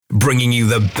bringing you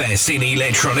the best in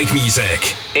electronic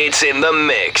music. It's In The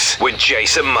Mix with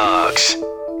Jason Marks.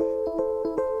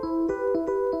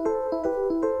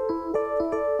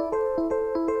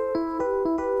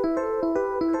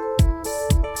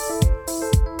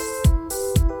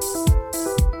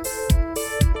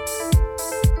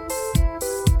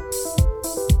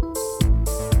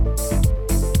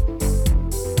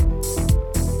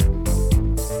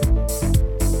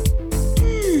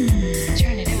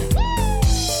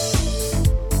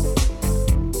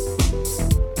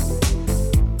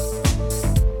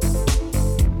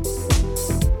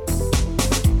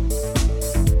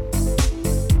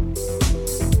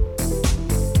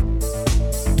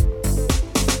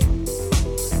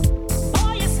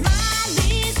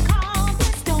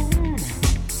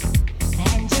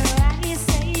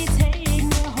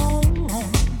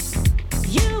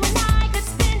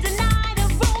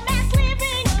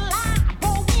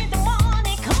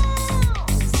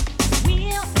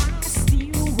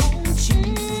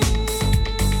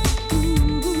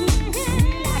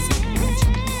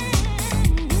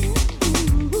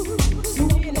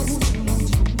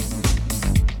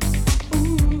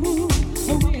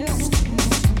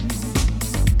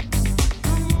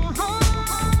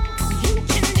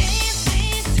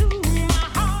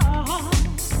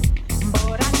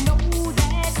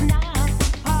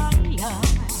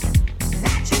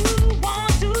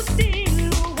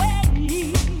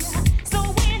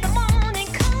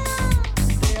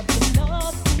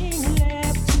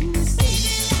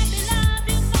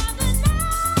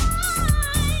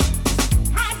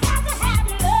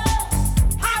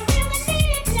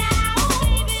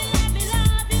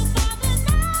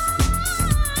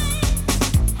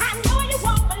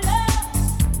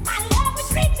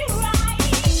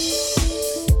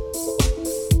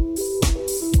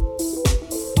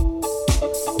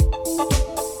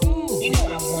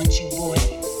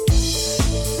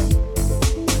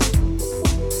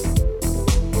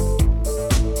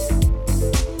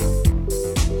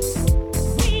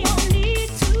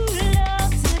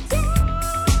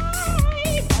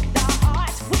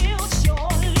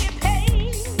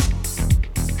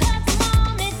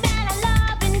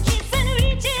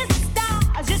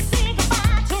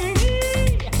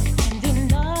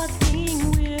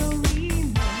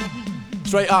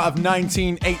 Straight out of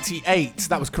 1988,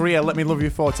 that was Korea, Let Me Love You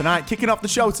For Tonight. Kicking off the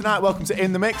show tonight, welcome to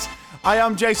In The Mix. I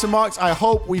am Jason Marks, I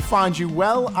hope we find you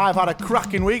well. I've had a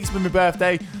cracking week, it's been my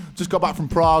birthday, just got back from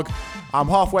Prague. I'm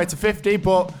halfway to 50,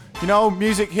 but, you know,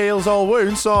 music heals all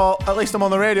wounds, so at least I'm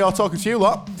on the radio talking to you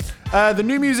lot. The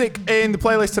new music in the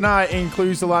playlist tonight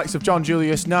includes the likes of John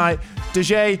Julius Knight,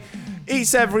 DJ,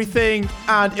 Eats Everything,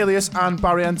 and Ilias and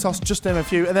Barrientos, just name a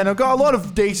few. And then I've got a lot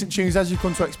of decent tunes, as you've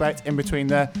come to expect, in between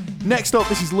there. Next up,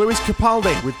 this is Lewis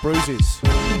Capaldi with Bruises.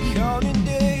 Counting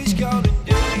days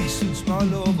since my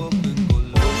love up and got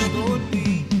lost on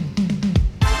me.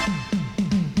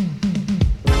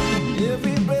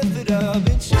 Every breath that I've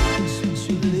been taking since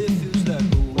you left feels like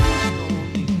a waste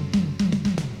on me.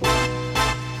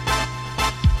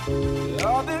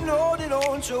 I've been holding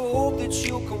on to hope that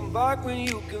you'll come back when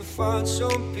you can find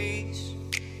some peace.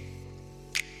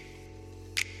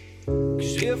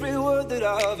 Cause every word that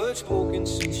I've heard spoken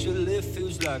since you left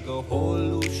feels like a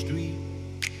hollow street.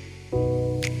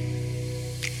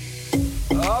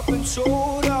 I've been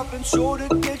told to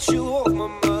get you off my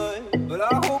mind, but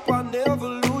I hope I never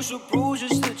lose the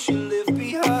bruises that you left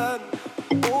behind.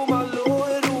 Oh my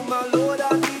Lord,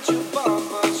 I need you by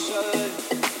my side.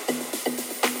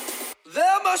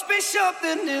 There must be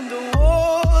something in the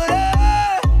water,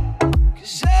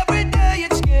 cause every day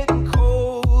it's getting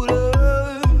colder.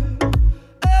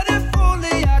 And if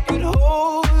only I could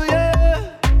hold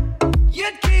you,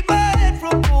 you'd keep my head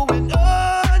from going under.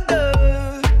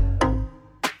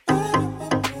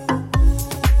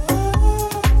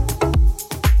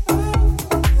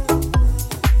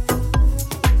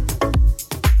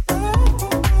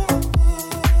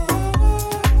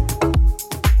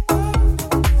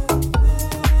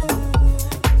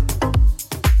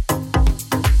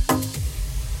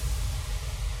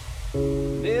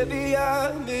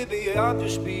 Maybe I'm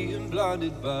just being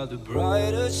blinded by the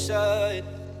brighter side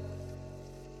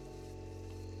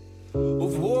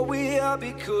of what we are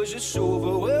because it's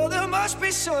over. Well, there must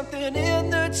be something in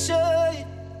the tide.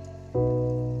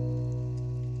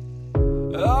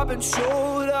 I've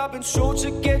been told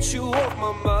to get you off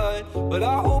my mind, but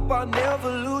I hope I never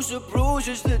lose the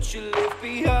bruises that you left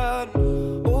behind.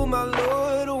 Oh my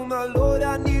Lord,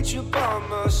 I need you by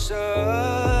my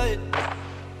side.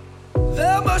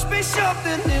 There must be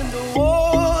something in the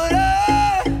water,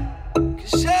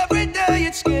 cause every day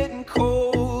it's getting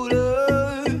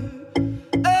colder.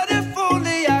 And if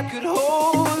only I could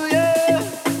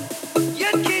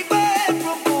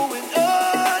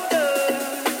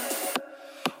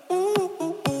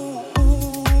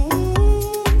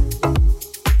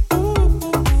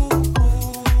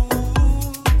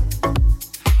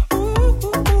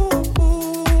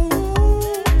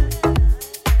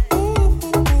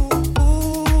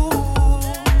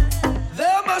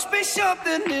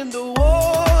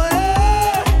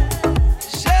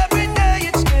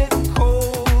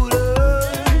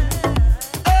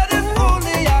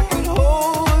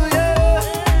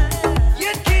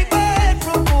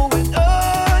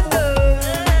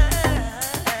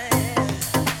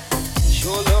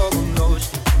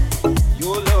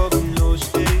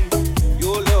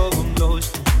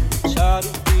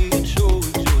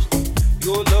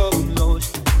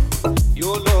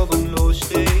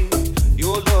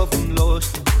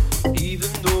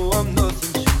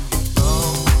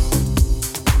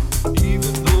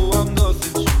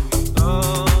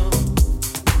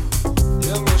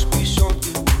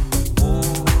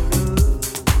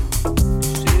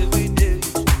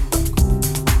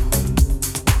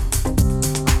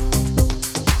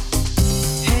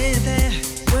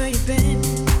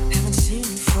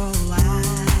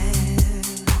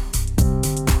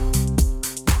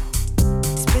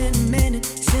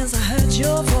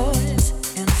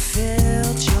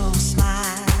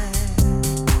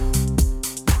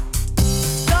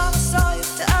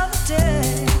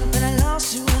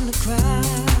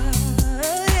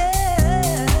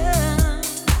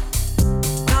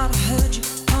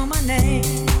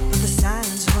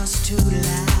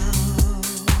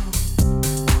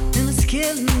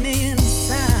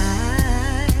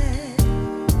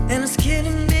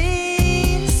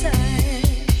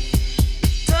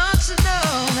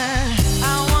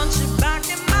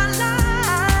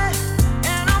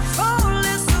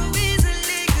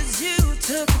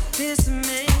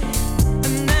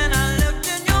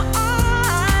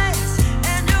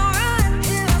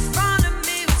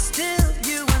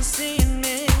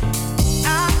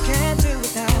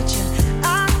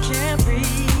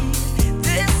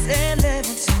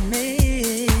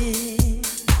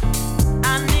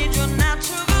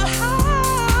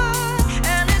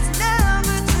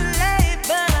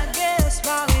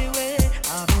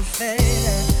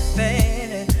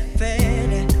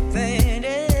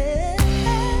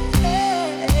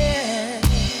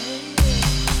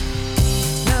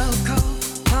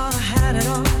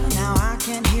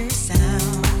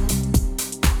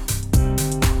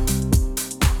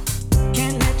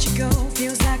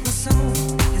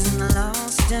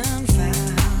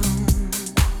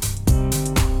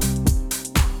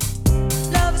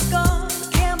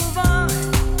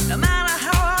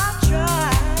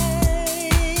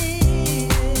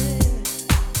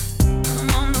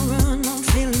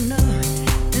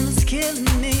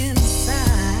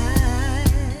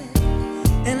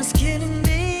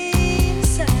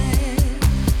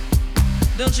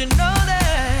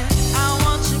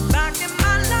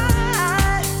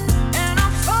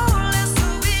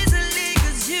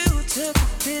took a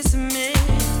piece of me.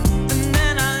 And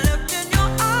then I looked in your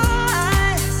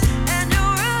eyes, and you're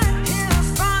right here in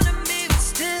front of me, but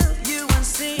still you weren't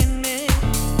seeing me.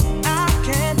 I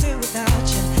can't do without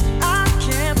you, I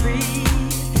can't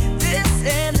breathe. This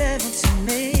ain't living to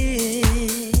me.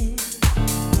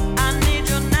 I need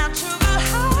your natural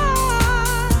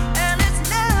high, and it's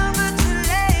never too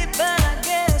late. But I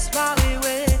guess while we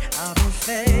wait, I'll be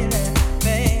fading,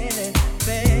 fading,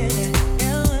 fading.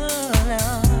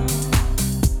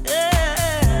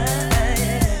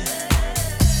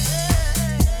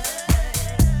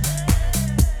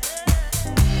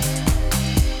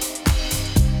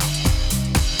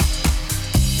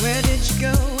 Where did you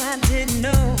go? I didn't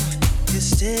know. You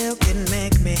still can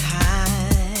make me high.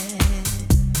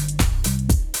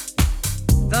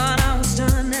 Thought I was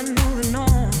done and moving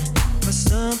on, but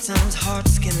sometimes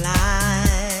hearts can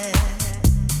lie.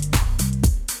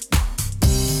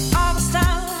 All this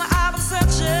time I've been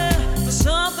searching for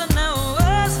something that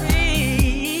was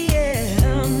real. Yeah,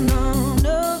 no,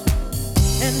 no.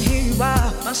 And here you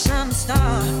are, my shining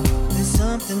star. There's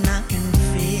something I can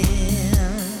feel,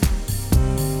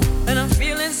 and I'm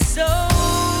feeling so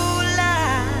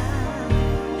alive,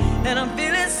 and I'm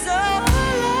feeling so alive.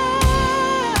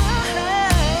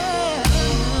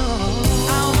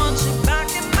 I want you back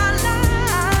in my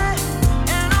life,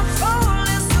 and I'm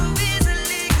falling so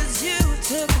easily, 'cause you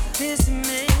took a piece of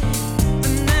me.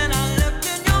 And then I looked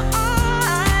in your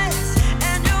eyes,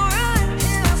 and you're right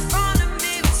here in front of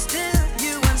me, but still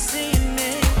you weren't seeing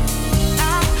me.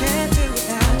 I can't do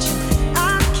without you, I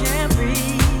can't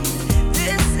breathe.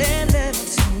 This ain't living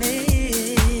to me.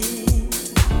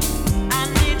 I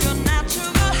need your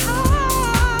natural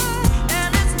high,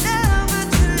 and it's never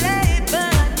too late.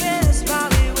 But I guess while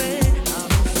we wait, I'll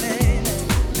be fading,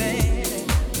 fading,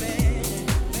 fading,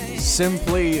 fading.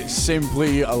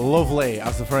 Simply lovely,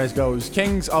 as the phrase goes.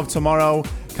 Kings of Tomorrow,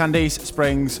 Candice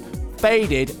Springs,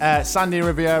 Faded. Sandy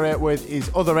Riviera with his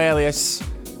other alias,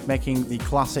 making the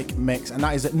classic mix, and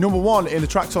that is at number 1 in the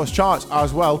Traxsource charts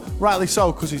as well. Rightly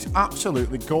so, because he's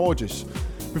absolutely gorgeous.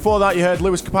 Before that, you heard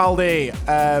Lewis Capaldi,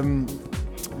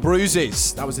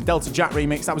 Bruises. That was a Delta Jack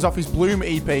remix. That was off his Bloom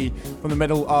EP from the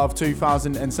middle of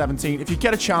 2017. If you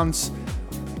get a chance,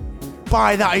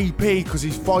 buy that EP, because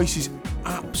his voice is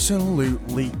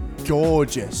absolutely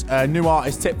gorgeous. New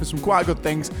artist tip for some quite good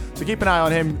things, so keep an eye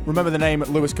on him. Remember the name,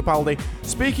 Lewis Capaldi.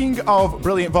 Speaking of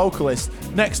brilliant vocalists,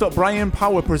 next up, Brian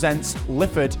Power presents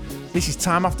Lifford. This is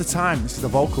Time After Time. This is the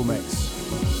vocal mix.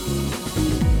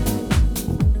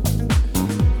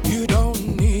 You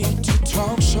don't need to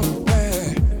talk so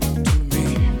bad to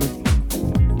me,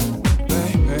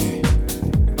 baby.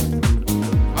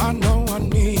 I know I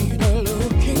need a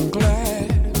looking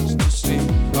glass to see.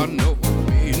 I know I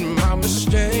made my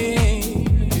mistakes.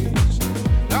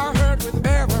 I heard with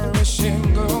every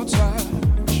single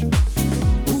touch.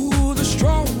 Ooh, the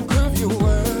stroke of your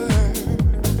words.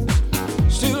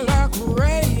 Still I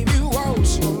crave you all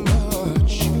so much.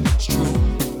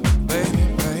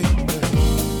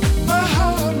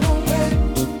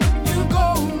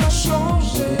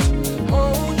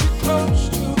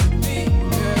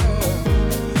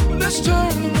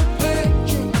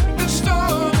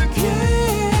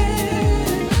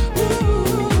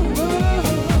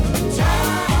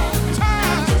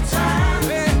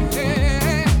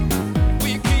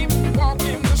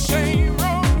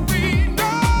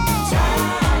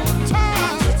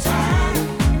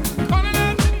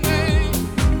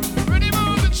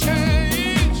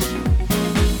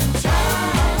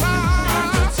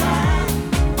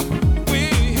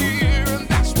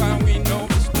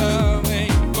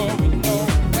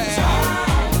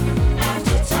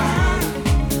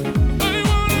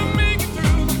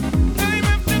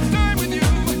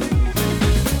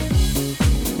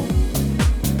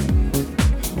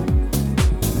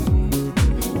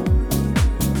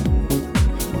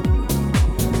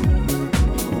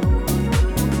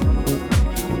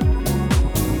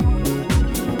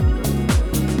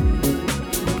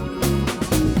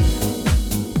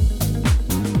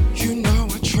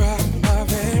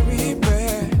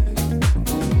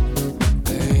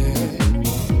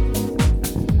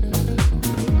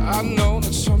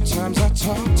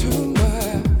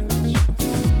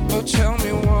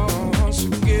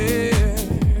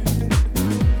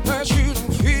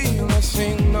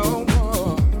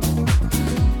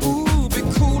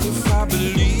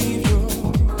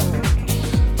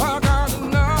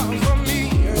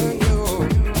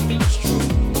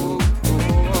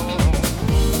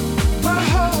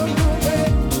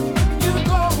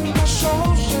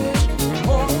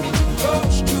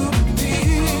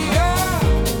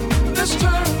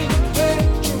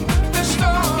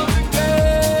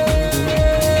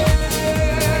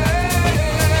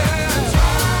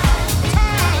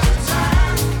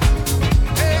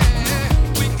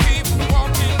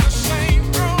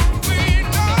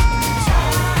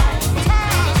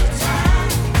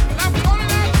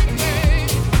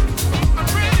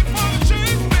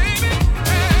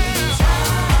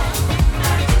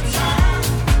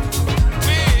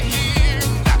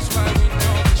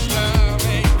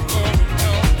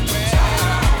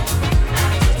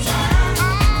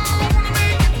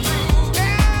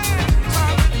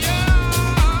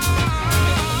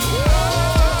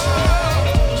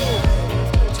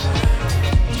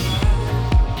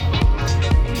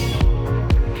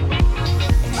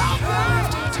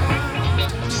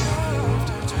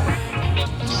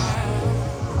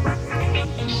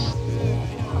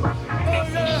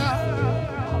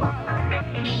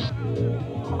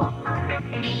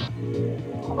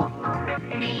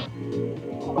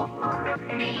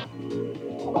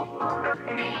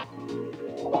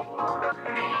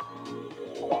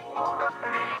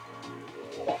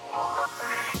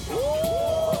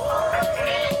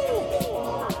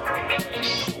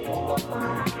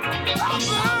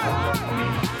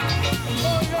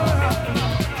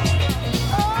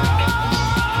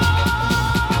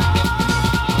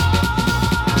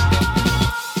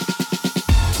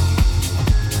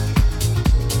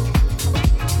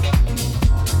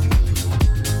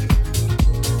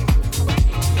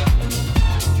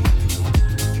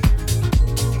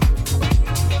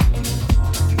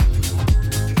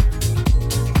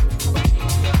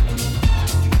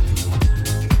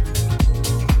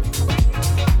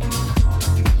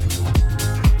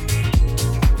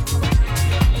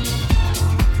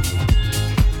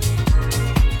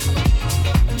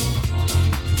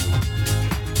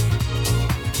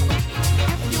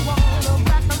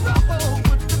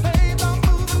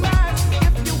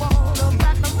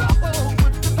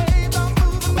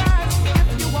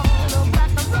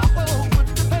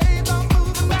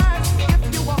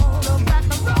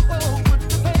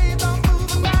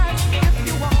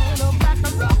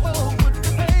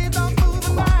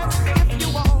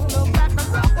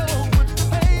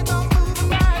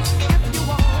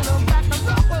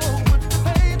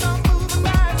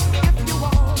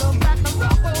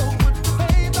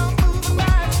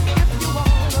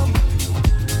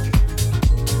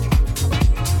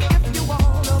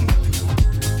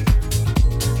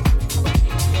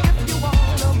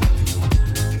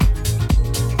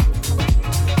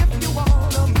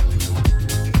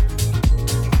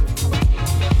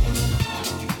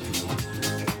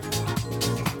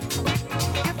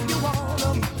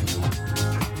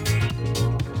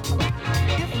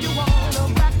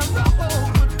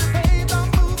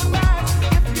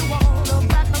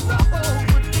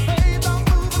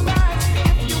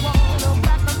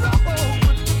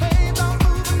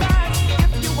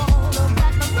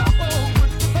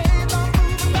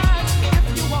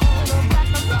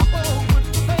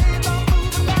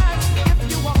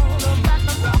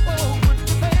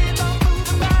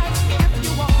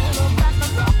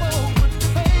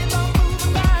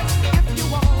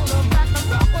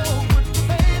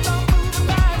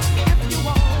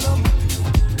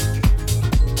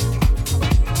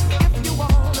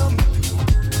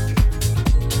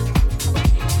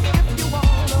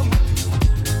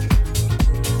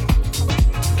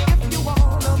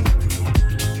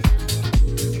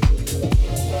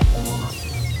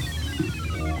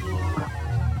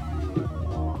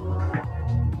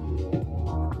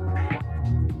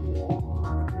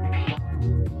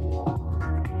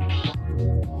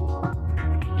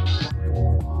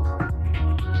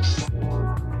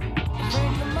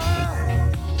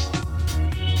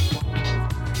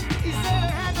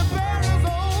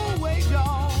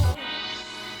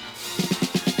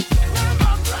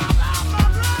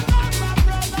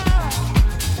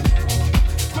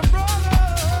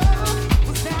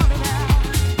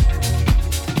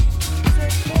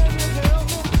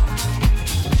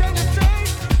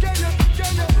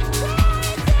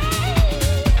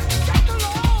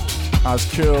 As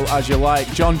Cool As You Like.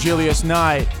 John Julius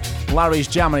Knight, Larry's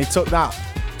Jam, and he took that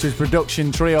to his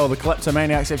production trio, the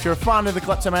Kleptomaniacs. If you're a fan of the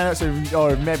Kleptomaniacs,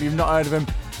 or maybe you've not heard of them,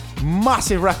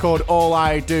 massive record, All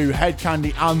I Do, Head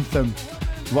Candy Anthem,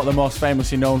 what they're most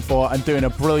famously known for, and doing a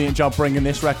brilliant job bringing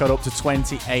this record up to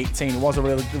 2018. It was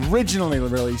originally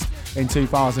released in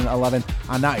 2011,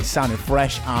 and that is sounding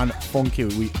fresh and funky.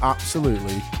 We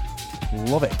absolutely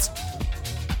love it.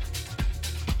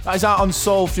 That is out on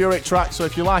Soul Furic Track, so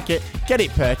if you like it, get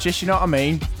it purchased, you know what I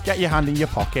mean? Get your hand in your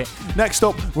pocket. Next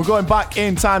up, we're going back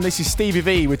in time. This is Stevie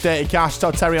V with Dirty Cash,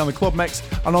 Todd Terry on the Club Mix.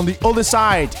 And on the other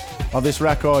side of this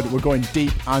record, we're going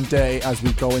deep and dirty as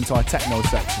we go into our techno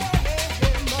section.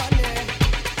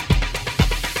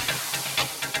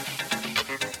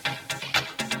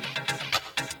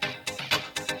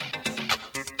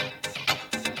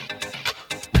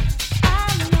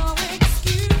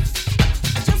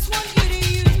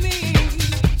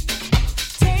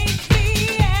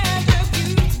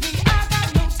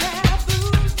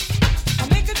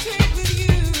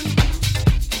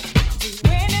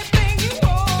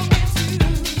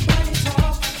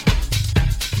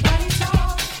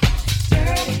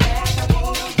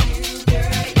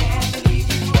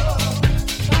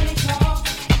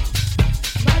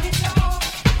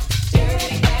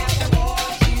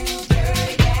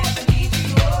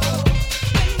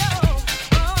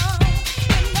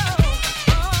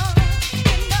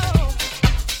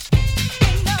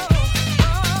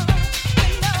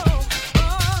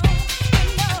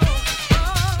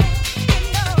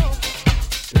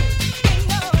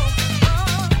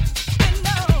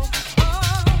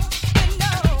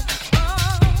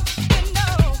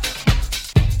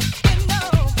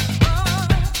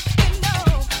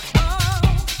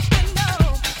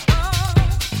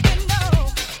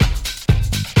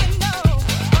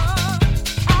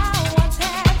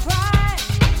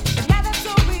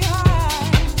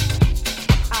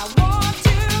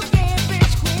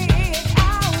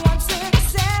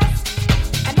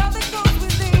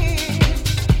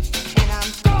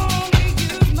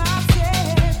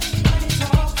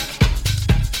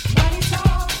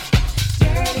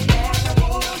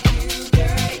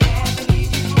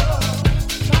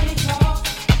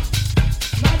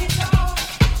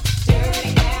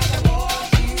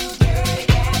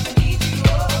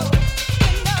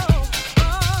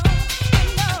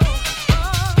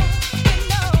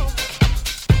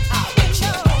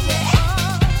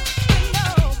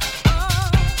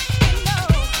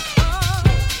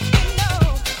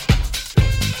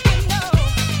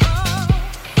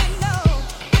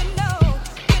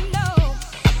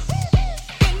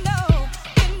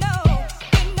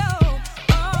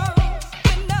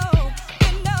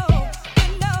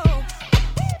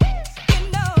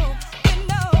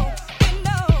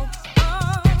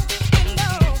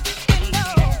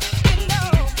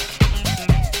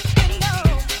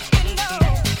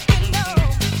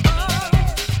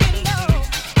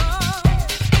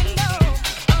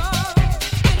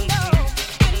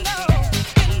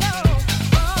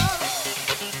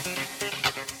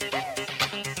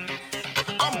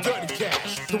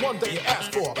 the one that you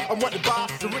asked for. I'm wanted by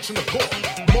the rich and the poor.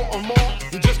 More and more,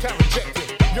 you just can't reject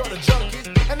it. You're the junkie,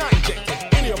 and I inject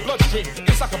it in your bloodstream.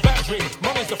 It's like a bad dream.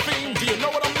 Money's the fiend, do you know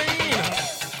what I mean?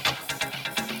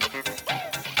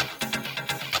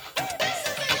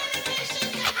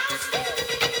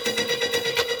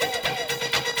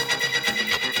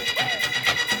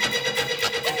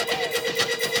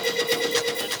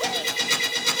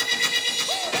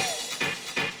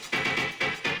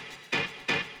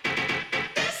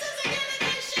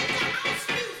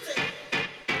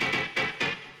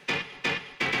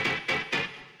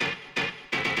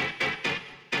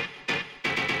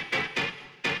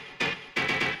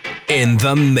 In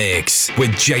the mix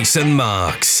with Jason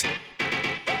Marks.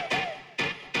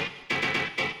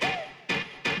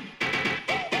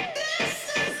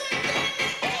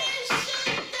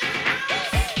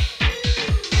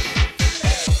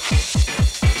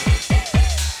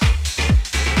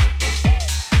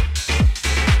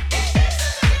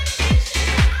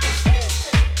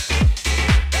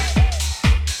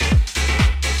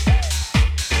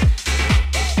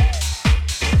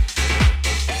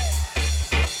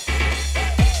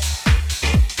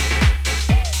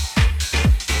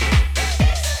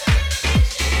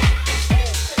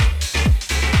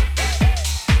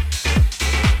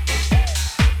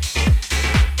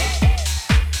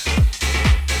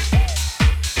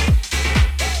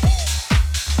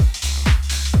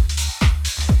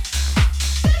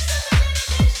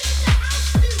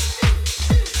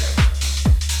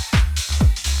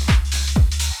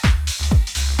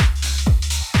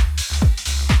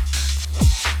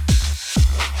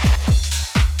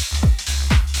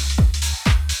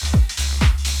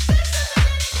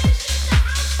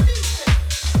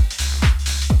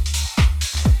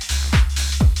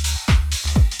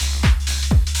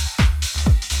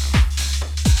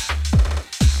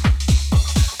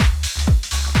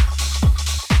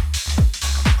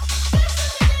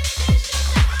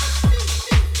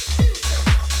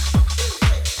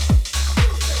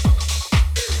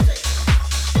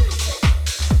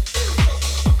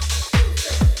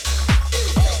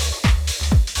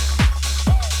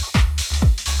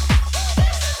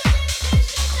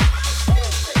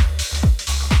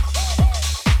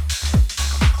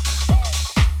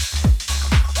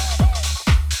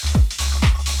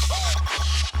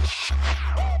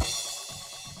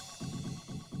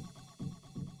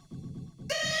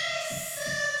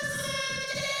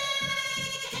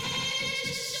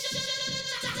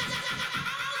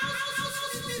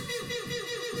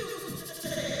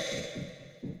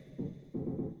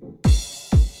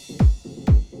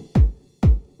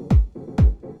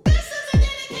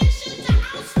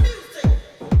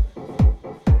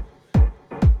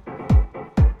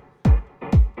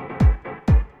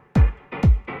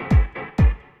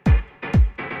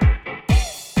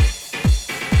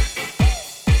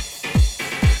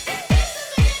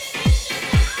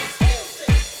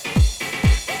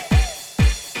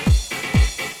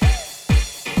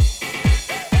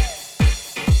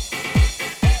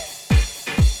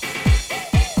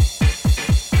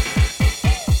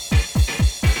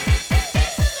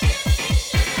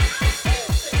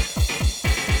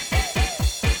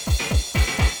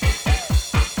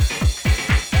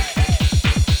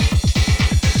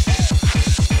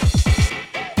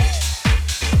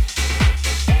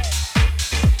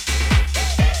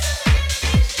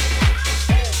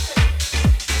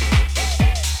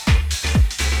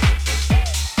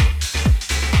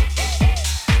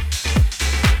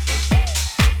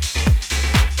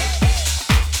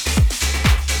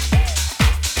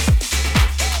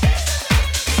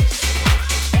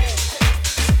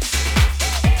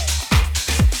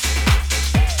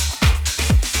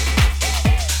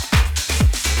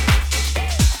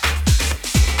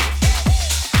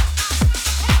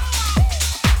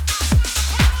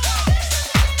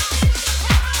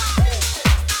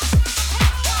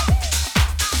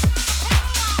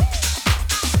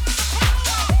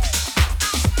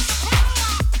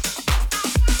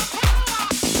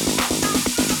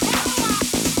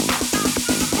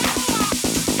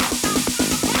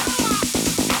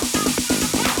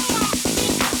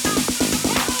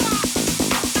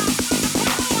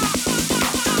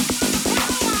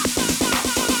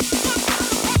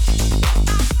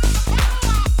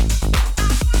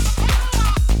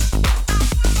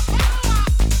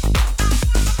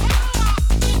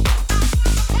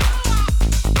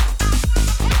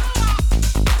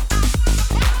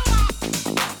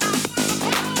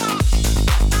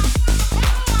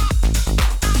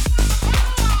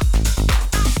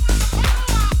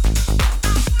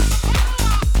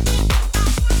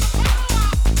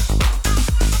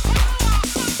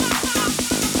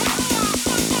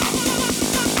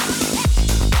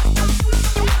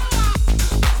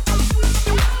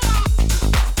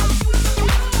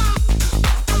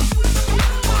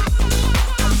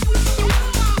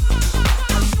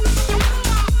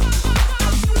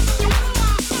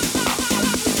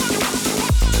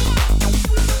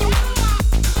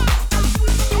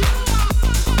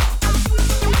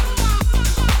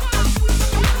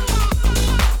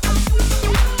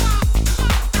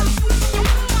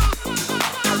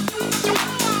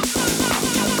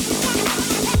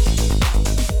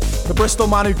 Bristol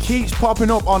man who keeps popping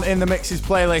up on In The Mix's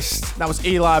playlist. That was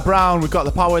Eli Brown, We've Got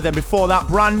The Power. Then before that,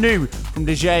 brand new from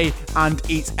DJ and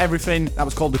Eats Everything. That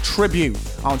was called The Tribute,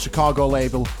 on Chicago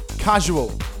label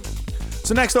Casual.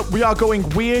 So next up, we are going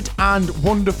weird and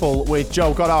wonderful with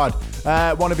Joe Goddard,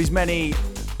 one of his many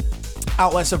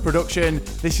outlets of production.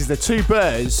 This is the Two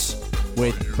Burrs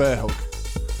with Burr Hug.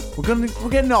 We're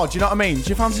getting odd, do you know what I mean? Do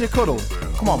you fancy a cuddle?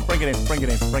 Come on, bring it in, bring it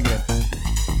in, bring it in.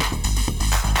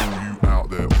 You out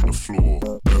there on the floor,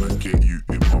 gonna get you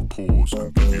in my paws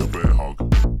and give you a bear hug.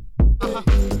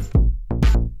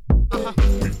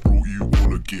 We brought you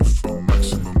all a gift for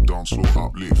maximum dance floor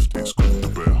uplift. It's called the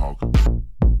bear hug.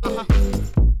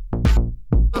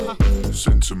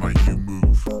 Sent to make you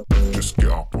move. Just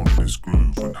get up on this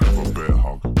groove and have a bear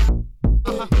hug.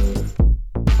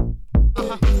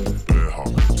 Bear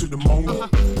hug to the moon.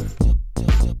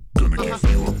 Gonna give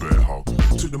you a bear hug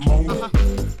to the moon.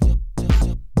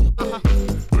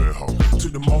 Bear hug to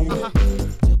the moon.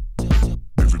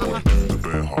 Everybody do the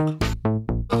bear hug.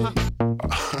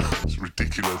 It's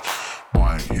ridiculous.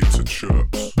 I ain't here to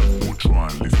chirps or try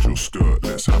and lift your skirt.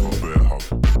 Let's have a bear hug.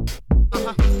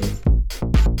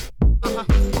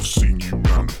 I've seen you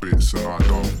round the bits and I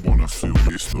don't wanna feel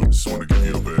this. I just wanna give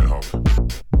you a bear hug.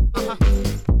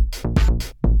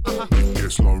 It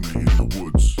gets lonely in the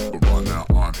woods, but right now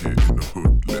I'm here in the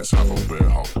hood. Let's have a bear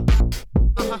hug.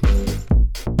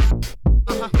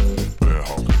 Bear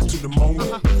hug to the moon.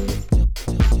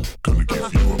 Gonna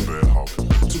give you a bear hug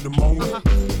to the moon.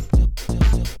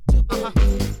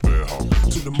 Bear hug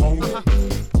to the moon.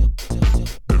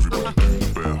 Everybody do the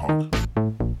bear hug.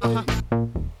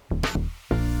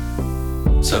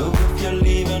 So if you're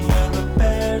leaving with a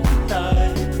bear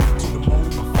tonight, to the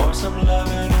moon, for some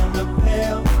loving in the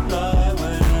pale light,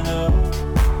 well you know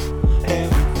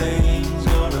everything's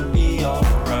gonna be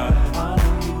alright. I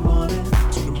know you want it,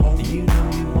 to the moon. You know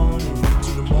you want it,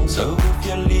 to the moon. So if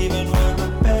you're leaving with a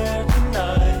bear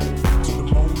tonight, to the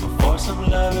moon, for some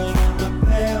loving in the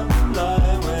pale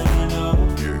light, well you know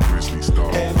Yeah, Grizzly Star.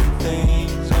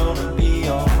 everything's gonna be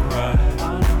alright.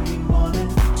 I know you want it,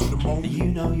 To the moon. you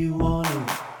know you want it.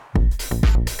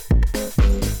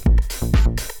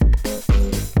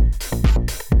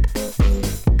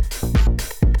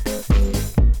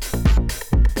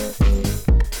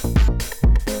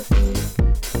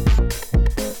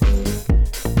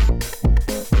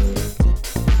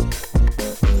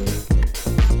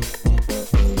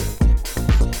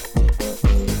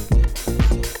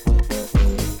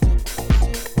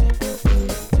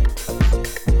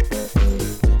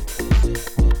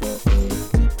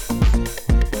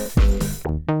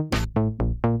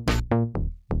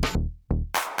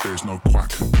 There's no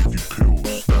quack who give you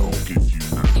pills that'll give you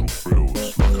natural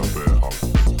thrills like a bear hug.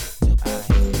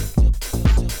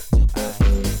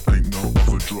 Ain't no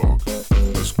other drug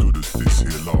as good as this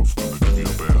here love. Gonna give you a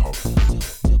bear hug.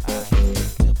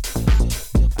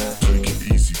 Take it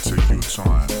easy, take your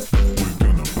time. We're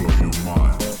gonna blow your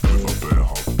mind with a bear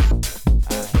hug.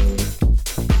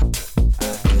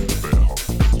 Do the bear hug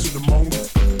to the moon.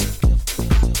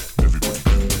 Everybody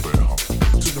do the bear hug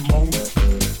to the moon.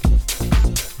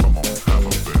 Come on, have a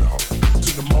bear hug to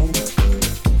the moon.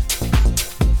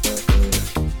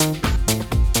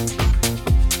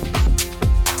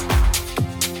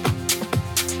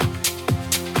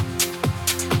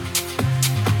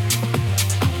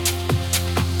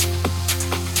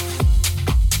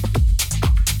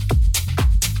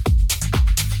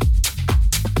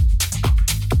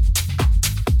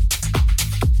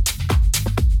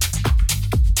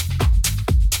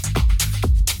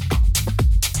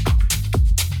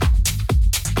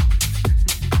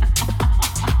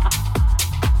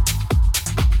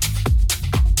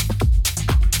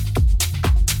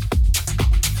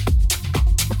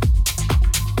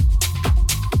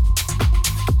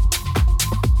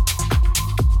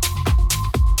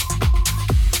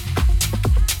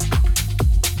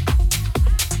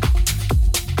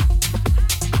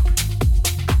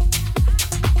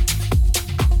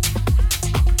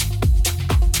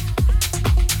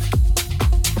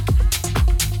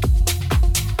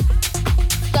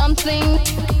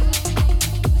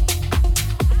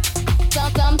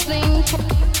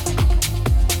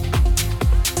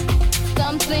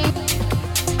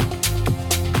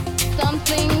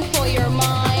 Something for your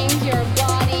mind, your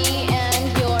body,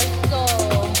 and your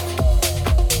soul.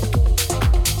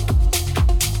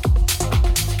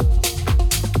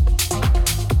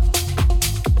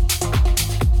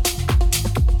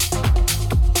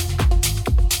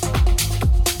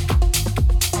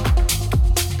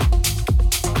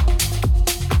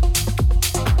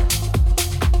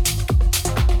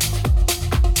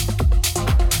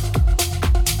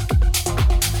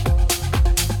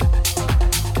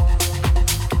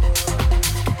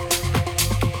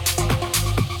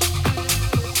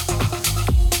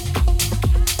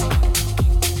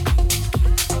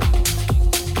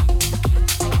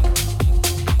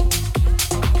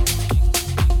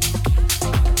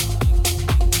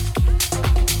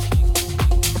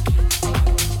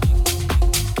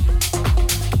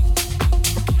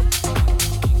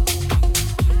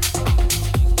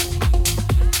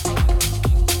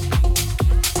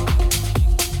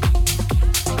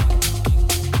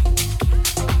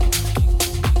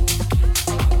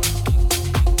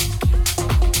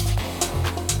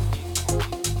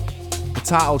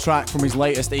 title track from his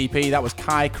latest EP. That was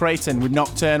Kai Creighton with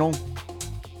Nocturnal.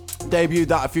 Debuted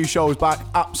that a few shows back,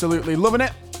 absolutely loving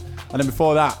it. And then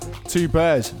before that, Two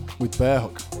Birds with Bear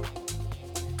Hook.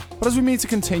 But as we mean to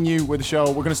continue with the show,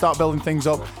 we're going to start building things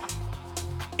up,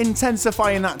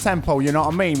 intensifying that tempo, you know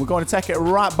what I mean? We're going to take it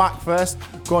right back first,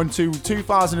 going to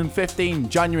 2015,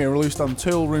 January, released on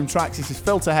Tool Room Tracks. This is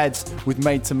Filterheads with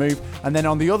Made to Move. And then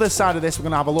on the other side of this, we're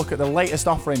going to have a look at the latest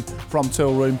offering from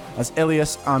Tool Room as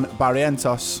Ilias and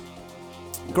Barrientos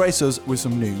grace us with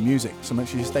some new music. So make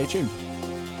sure you stay tuned.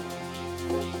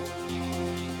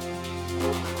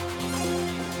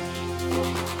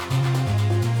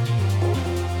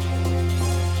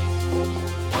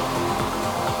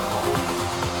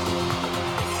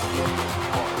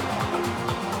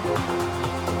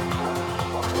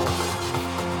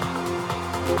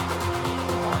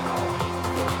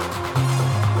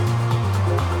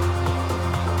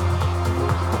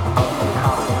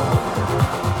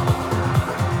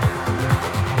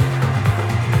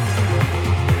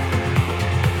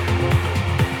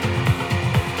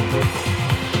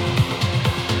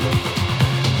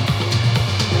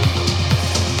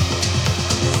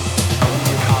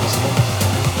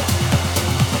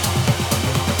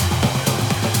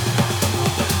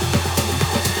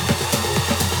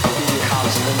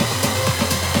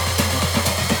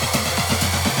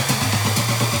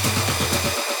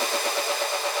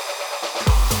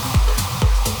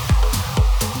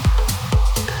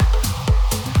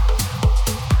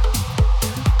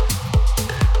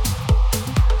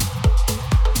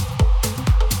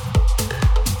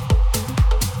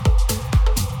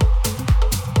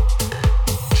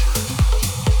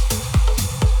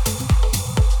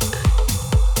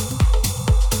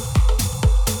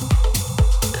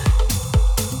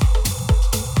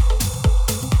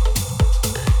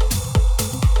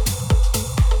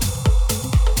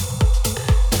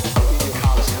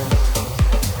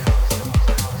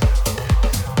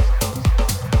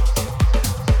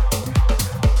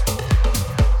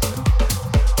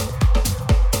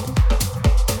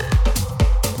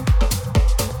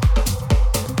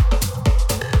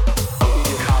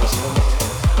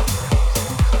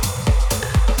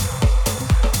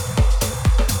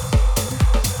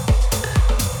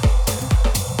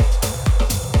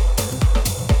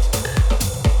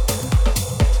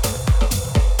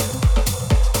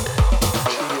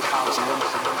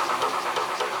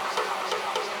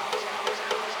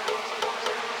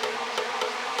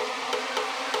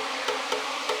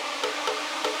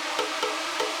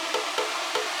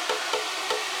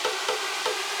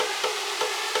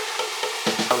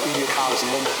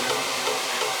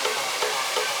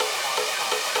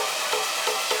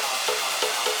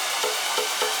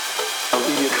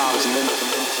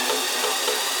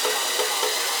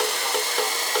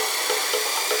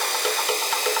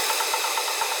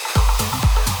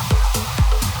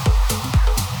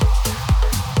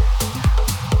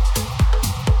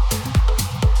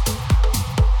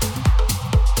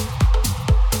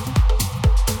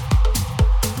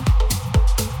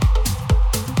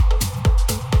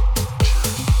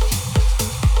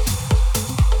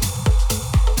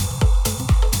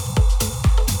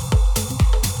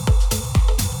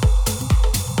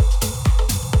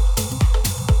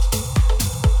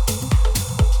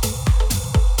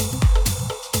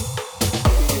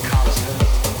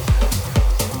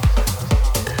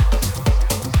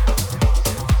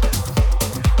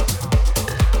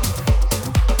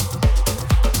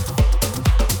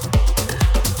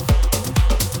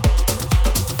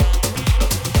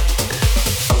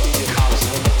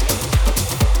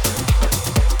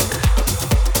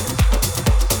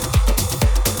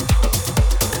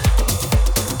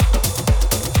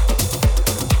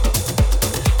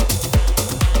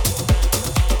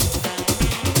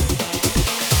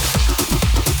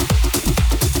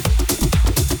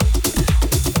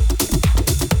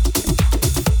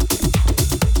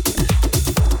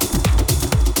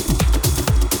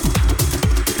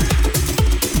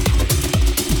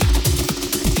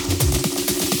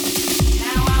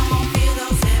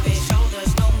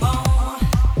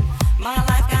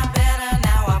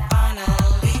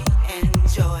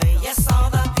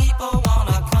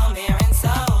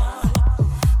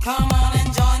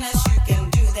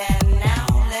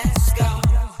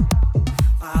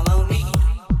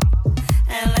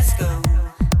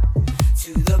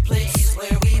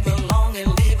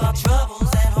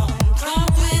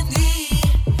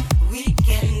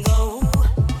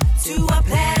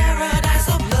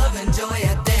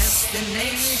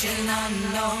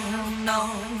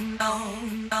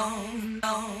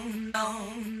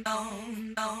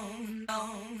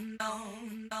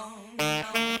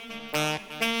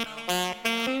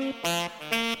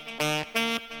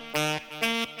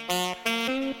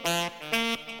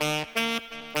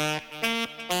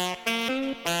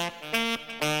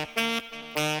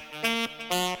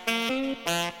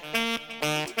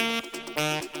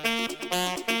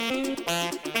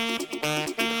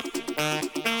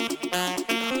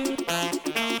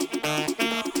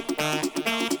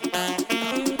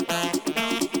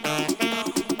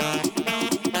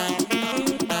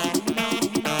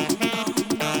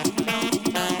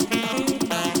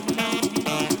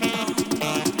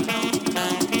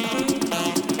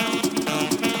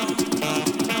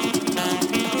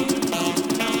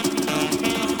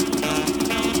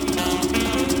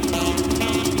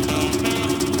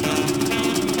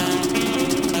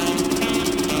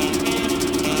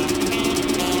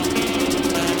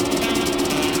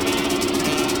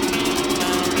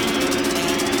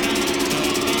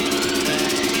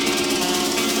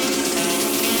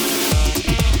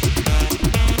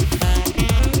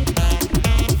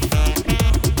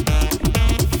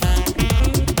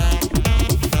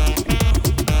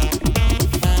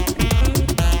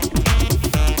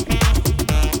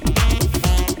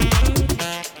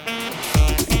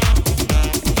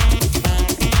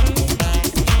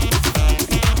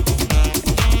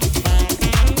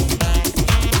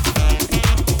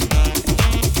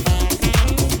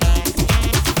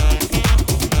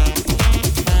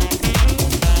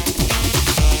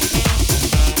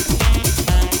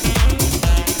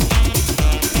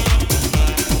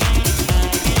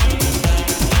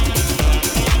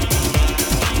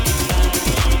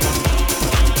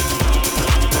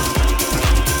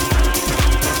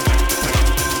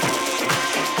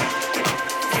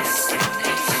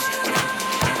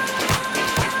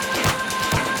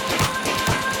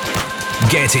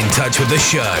 Get in touch with the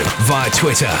show via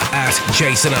Twitter at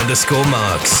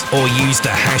Jason_Marks or use the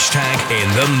hashtag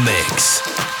 #InTheMix.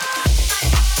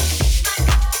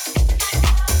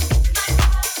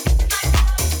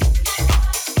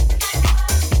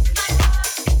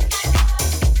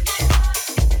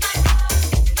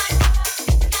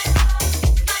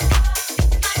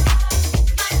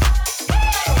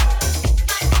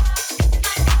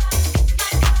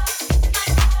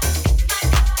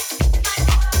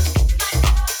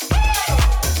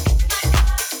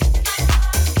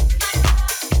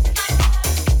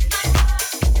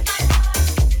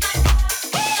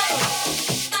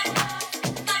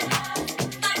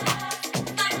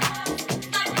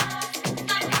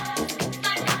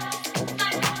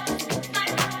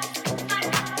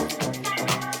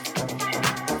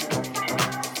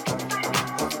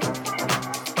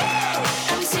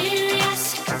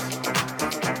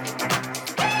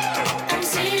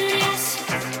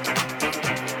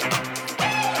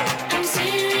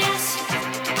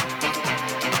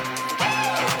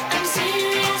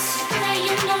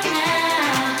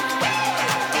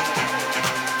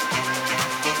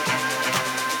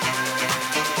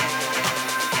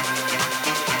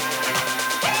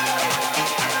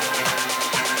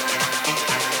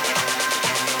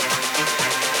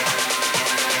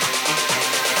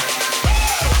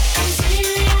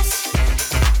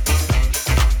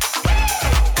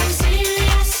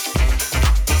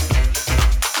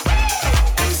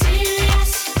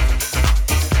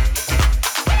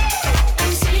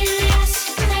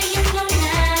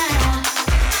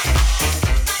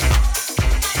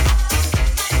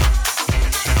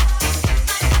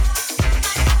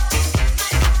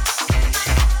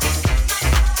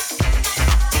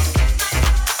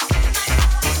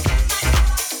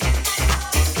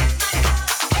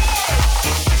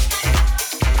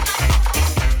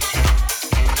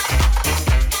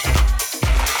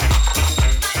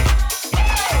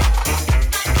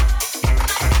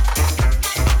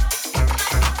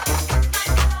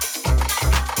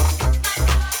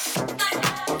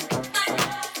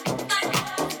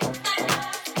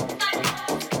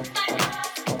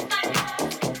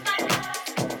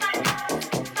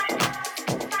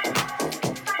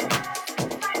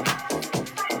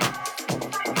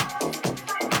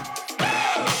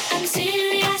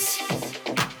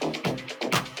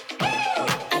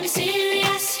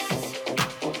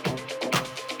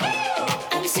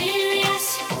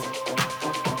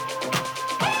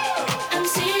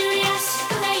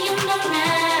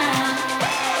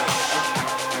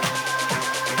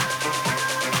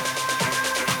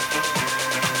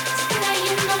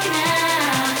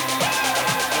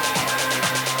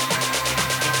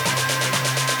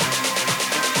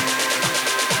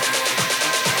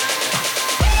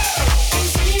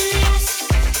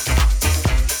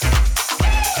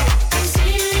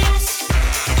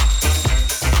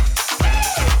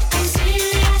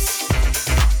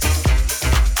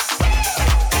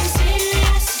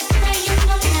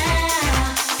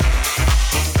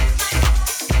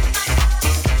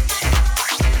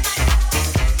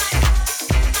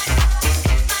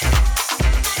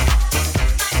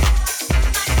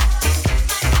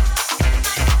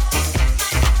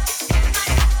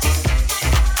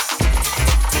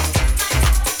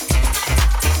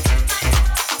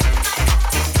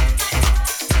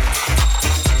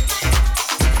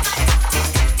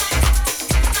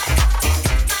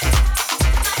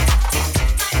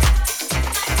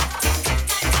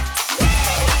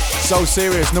 So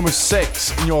Serious, number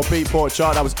 6 in your Beatport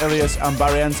chart. That was Ilias and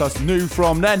Barrientos, new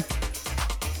from then.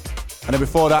 And then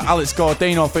before that, Alex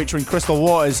Gordino featuring Crystal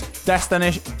Waters,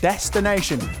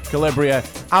 Destination Calibria,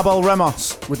 Abel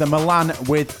Ramos with the Milan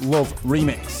with Love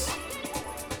remix.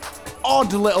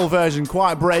 Odd little version,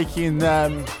 quite breaking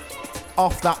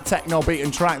off that techno beat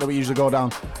and track that we usually go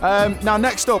down. Now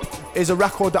next up is a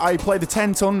record that I played the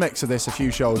 10-ton mix of this a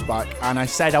few shows back, and I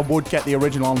said I would get the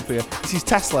original on for you. This is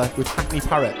Tesla with Hackney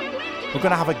Parrot. We're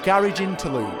going to have a garage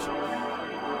interlude.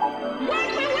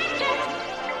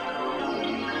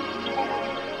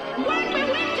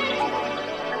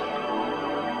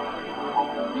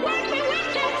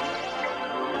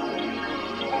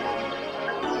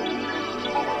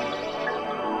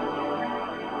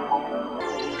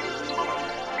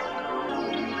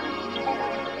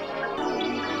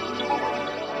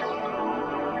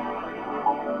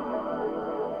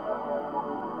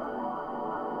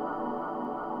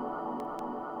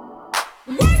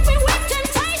 Woo!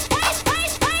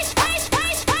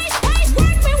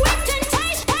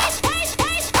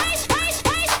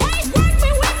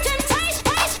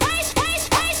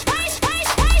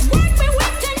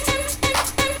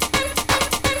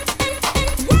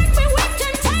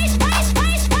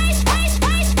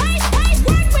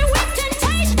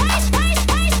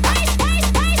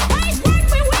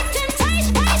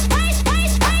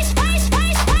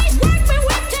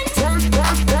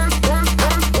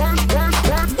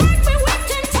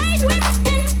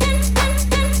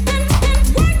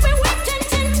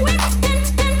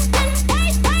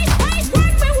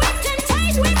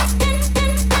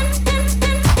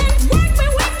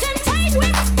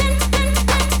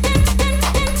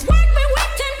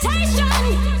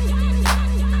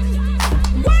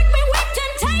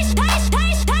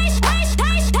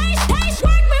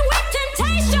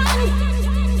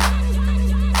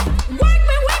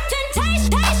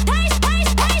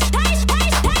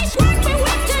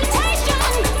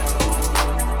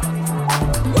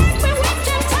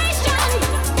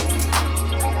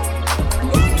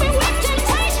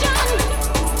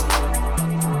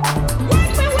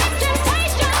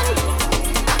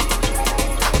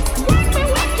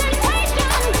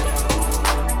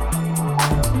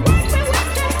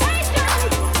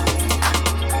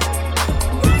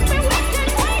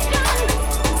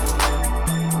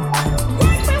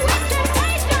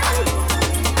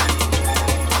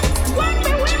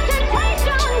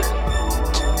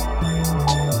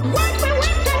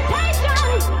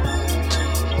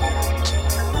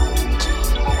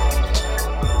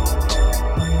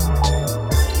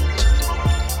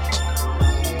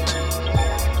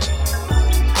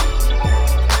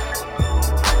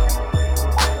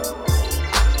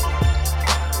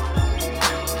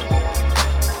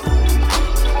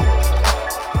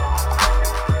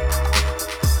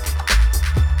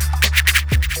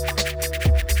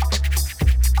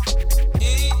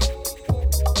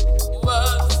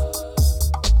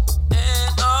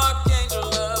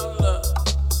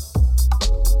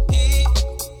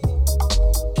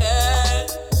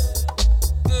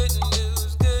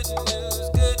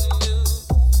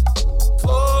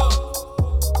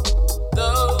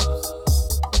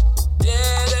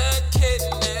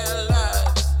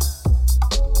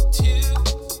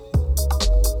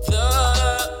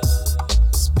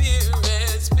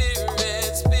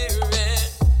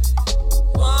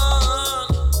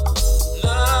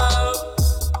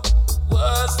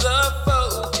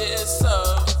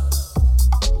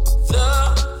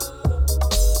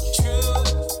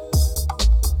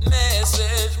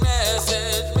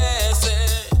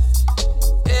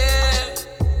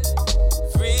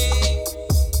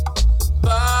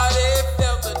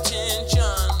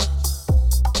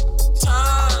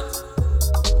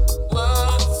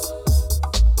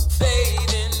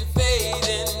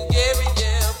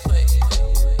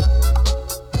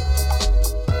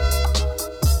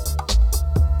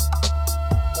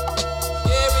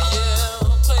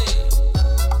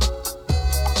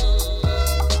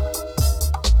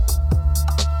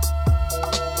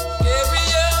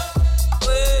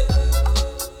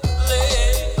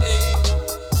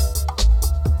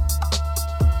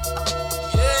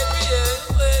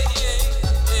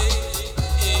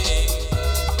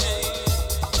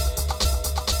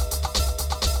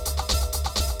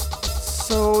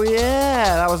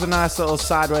 was a nice little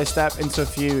sideways step into a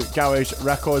few garage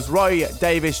records. Roy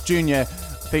Davis Jr.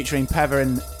 featuring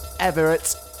Pevin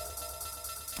Everett.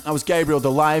 That was Gabriel,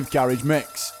 the live garage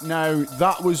mix. Now,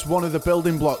 that was one of the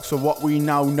building blocks of what we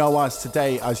now know as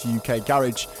today as UK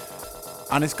garage.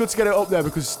 And it's good to get it up there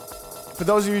because for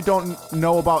those of you who don't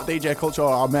know about DJ culture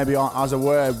or maybe aren't as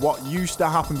aware, what used to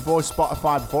happen before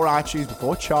Spotify, before iTunes,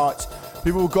 before charts,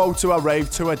 people would go to a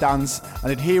rave, to a dance, and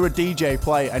they'd hear a DJ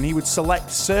play and he would select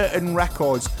certain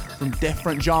records from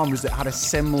different genres that had a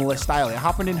similar style. It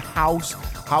happened in house.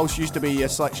 House used to be a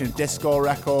selection of disco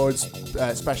records,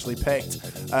 specially picked.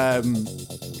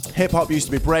 Hip-hop used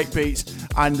to be breakbeats.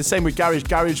 And the same with garage.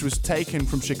 Garage was taken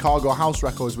from Chicago house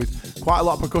records with quite a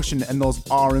lot of percussion and those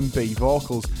R&B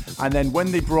vocals. And then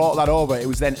when they brought that over, it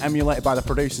was then emulated by the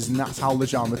producers, and that's how the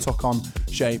genre took on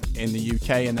shape in the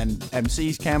UK. And then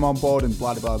MCs came on board and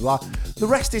blah, blah, blah. The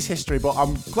rest is history, but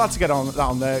I'm glad to get on that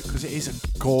on there because it is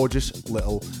a gorgeous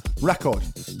little record.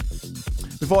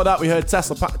 Before that, we heard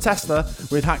Tesla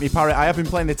with Hackney Parrot. I have been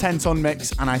playing the 10-ton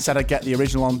mix, and I said I'd get the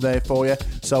original on there for you.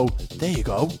 So there you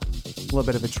go. A little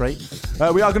bit of a treat.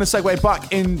 We are going to segue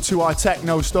back into our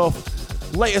techno stuff.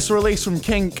 Latest release from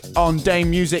Kink on Dame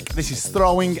Music. This is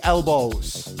Throwing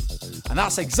Elbows. And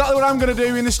that's exactly what I'm going to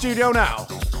do in the studio now.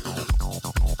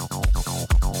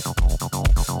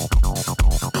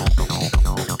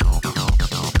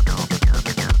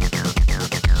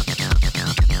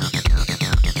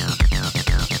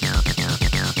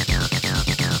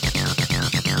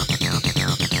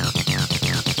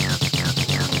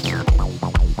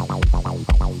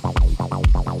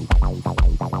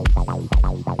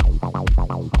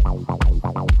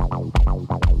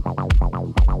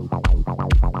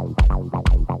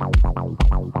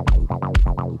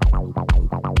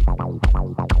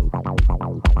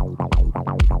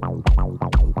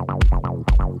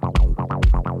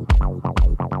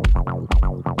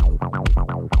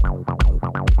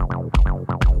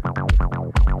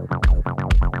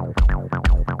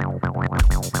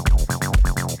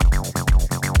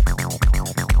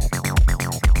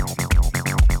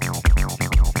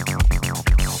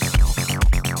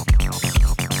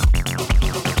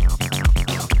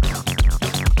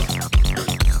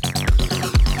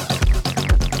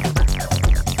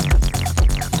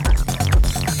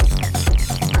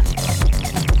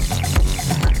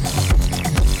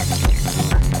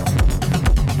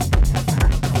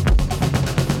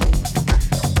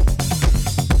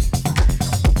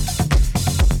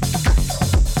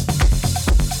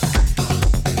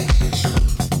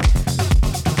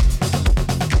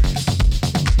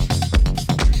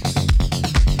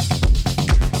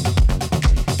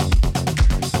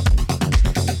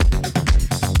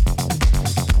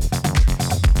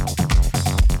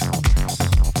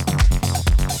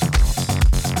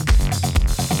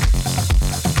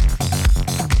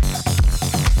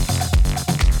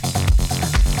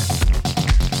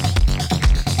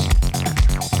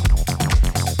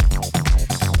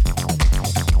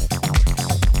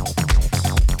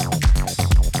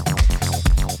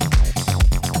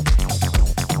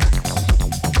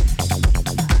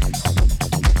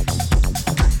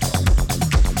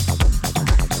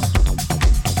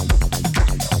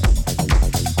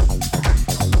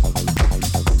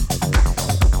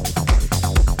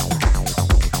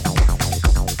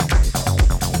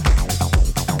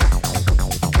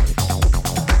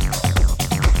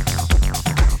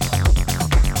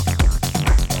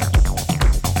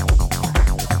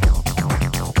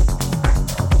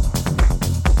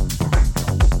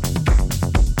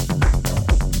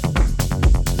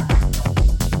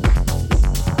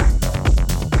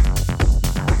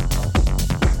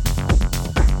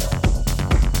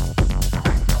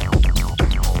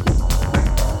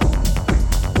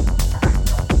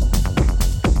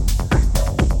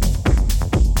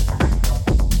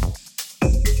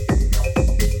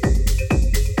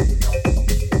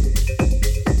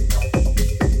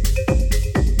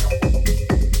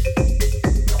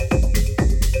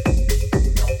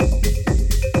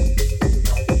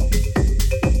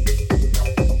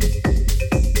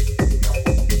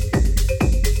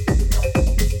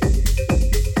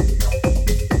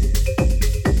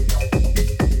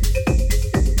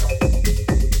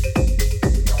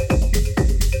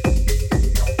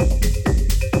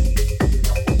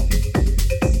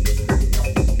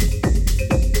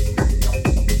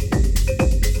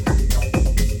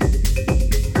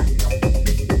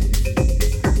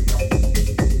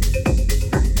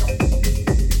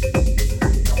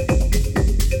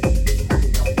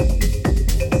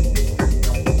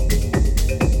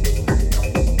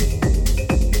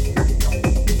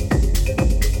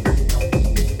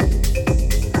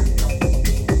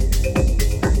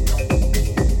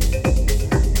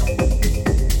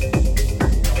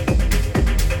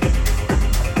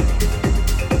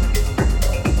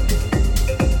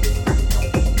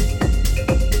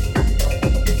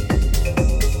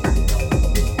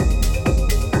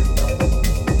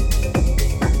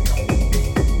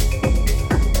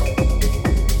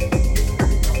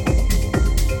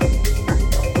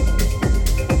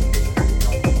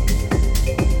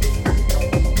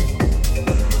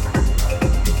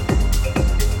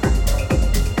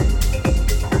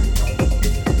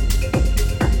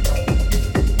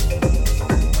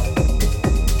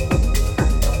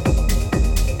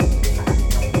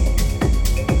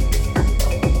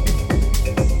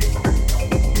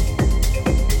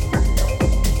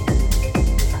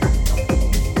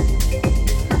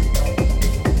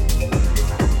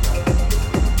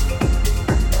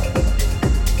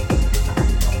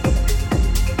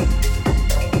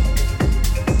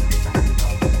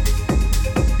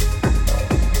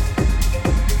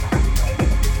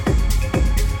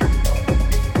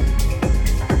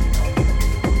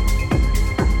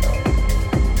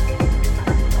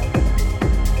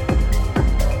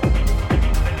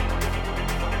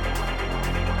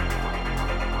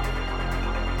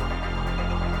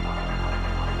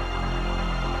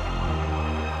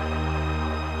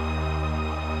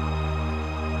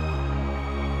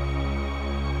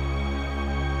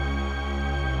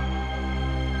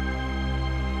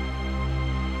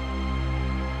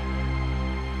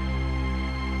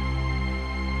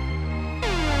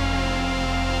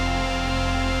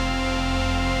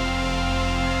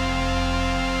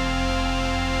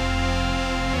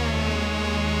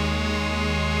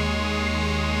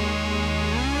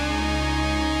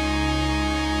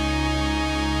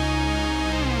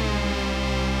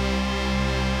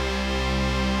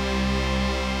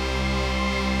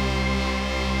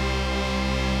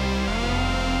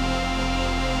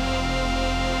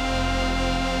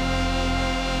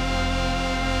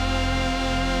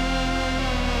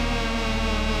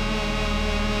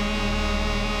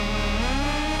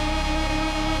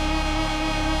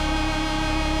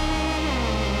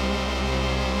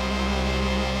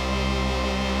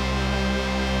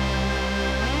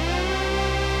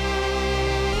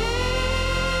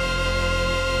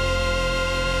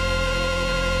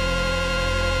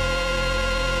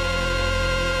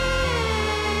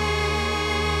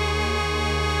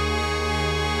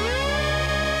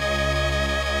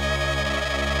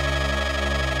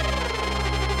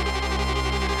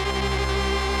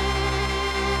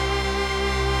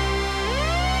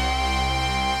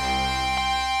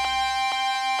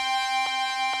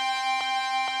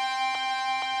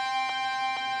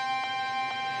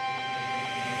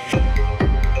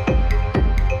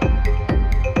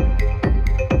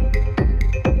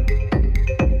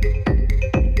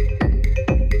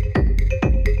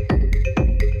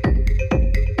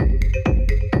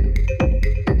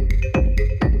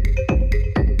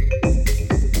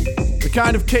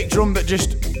 kind of kick drum that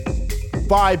just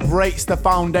vibrates the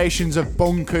foundations of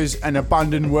bunkers and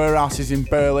abandoned warehouses in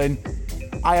Berlin.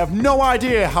 I have no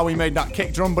idea how he made that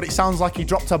kick drum, but it sounds like he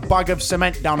dropped a bag of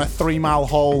cement down a 3-mile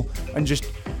hole and just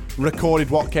recorded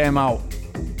what came out.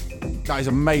 That is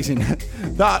amazing.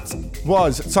 That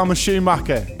was Thomas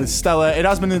Schumacher with Stella. It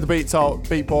has been in the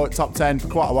Beatport Top 10 for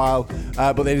quite a while,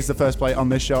 but it is the first play on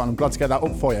this show, and I'm glad to get that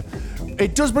up for you.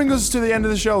 It does bring us to the end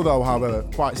of the show, though, however,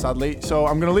 quite sadly. So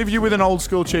I'm going to leave you with an old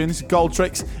school tune. This is Gold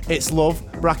Tricks, It's Love,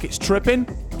 brackets Tripping.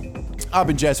 I've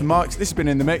been Jason Marks. This has been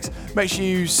In The Mix. Make sure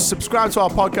you subscribe to our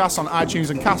podcast on iTunes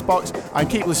and CastBox, and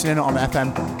keep listening on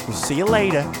FM. We'll see you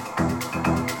later.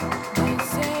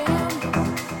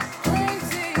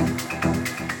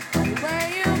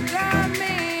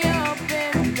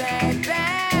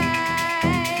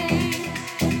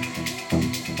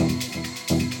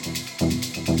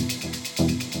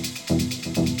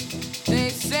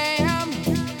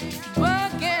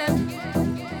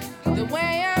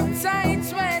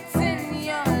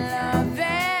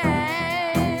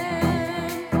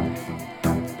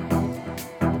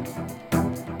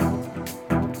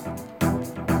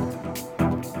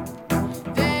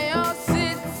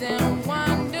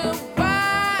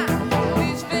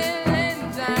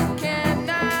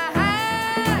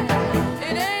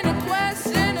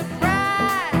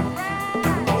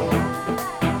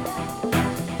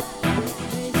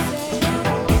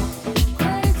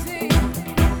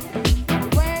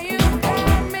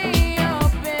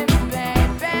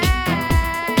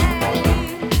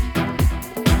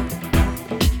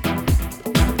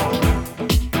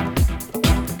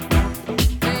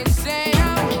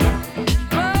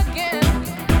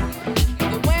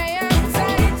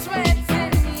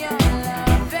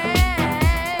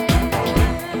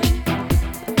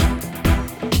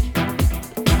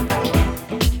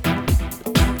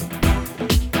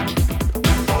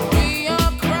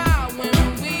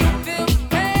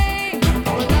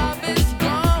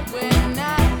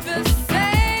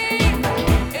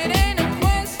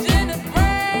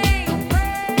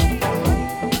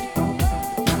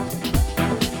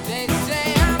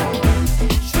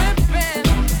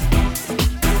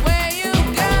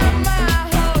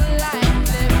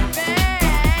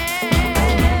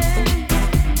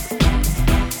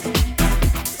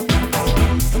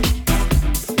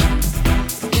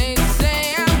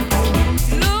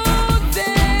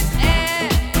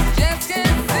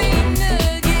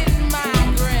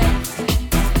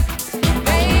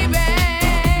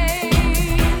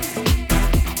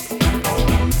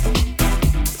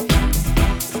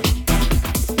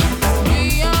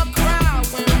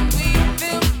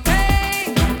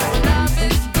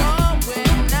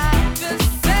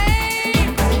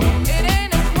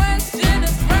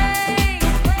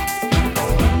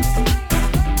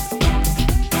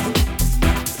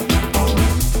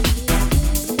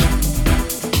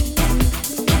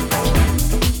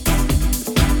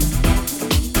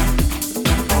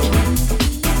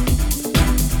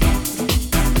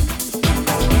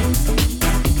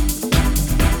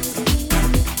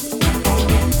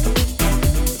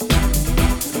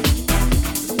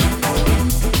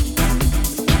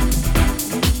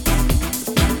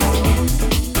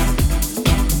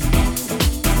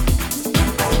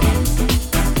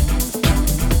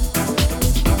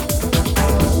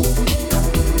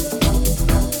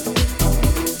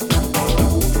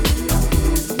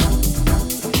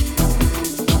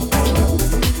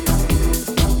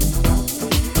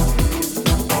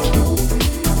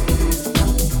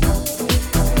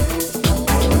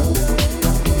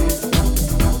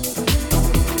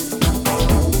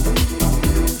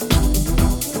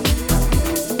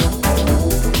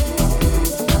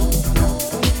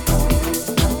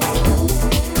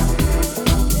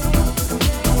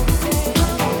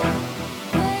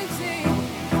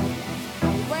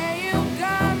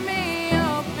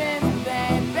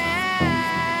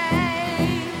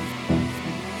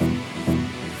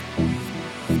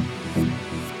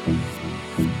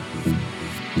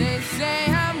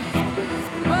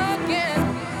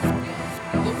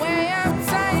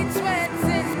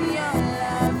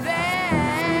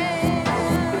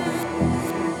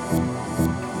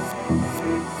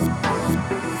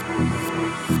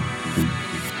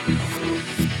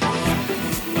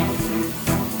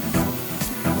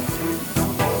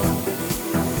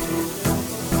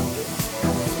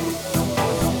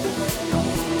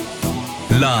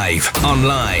 Live,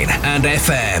 online, and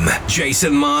FM.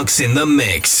 Jason Marks in the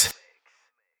mix.